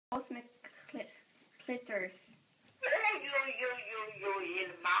roze met glitters.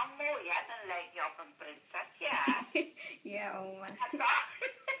 Helemaal mooi, hè? Dan lijk je op een prinses, ja. Ja, oma.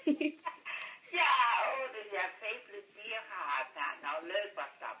 Ja, dus je hebt veel plezier gehad. Hè? Nou, leuk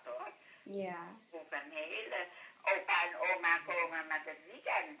was dat, hoor. Ja. Ook een hele... Opa en oma komen met het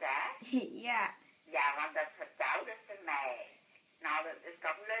weekend, hè? Ja. Ja, want dat vertelden ze mij. Nou, dat is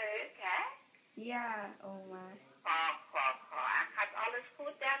toch leuk, hè? Ja, oma. En gaat alles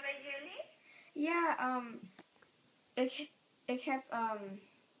goed daar bij jullie? Ja, ik heb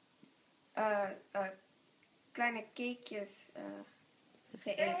kleine cakejes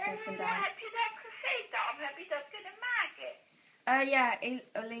gegeten vandaag. Heb je dat gegeten of heb je dat kunnen maken? Ja,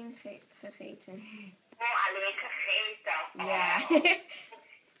 alleen gegeten. Oh, alleen gegeten. Ja.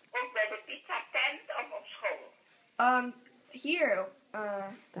 Ook bij de pizza tent of op school? Hier,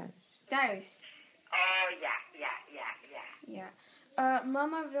 thuis. Oh, ja. Ja.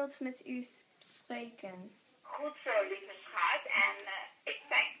 Mama wilt met u spreken. Goed zo, lieve schat. En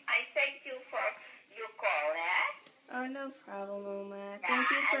I thank you for your call, hè? Oh, no problem, mama. Ja, Thank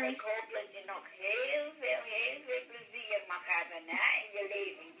you for... en ik hoop dat je nog heel veel plezier mag hebben, hè, in je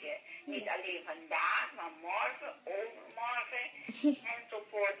leventje. Niet alleen vandaag, maar morgen, overmorgen,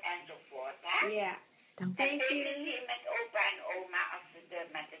 enzovoort, hè? Ja. En veel plezier met opa en oma als ze er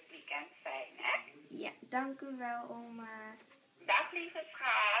met het weekend zijn, hè? Ja, dank u wel, oma. Dag, lieve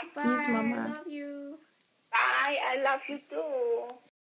schat. Bye, Yes, mama. I love you. Bye, I love you too.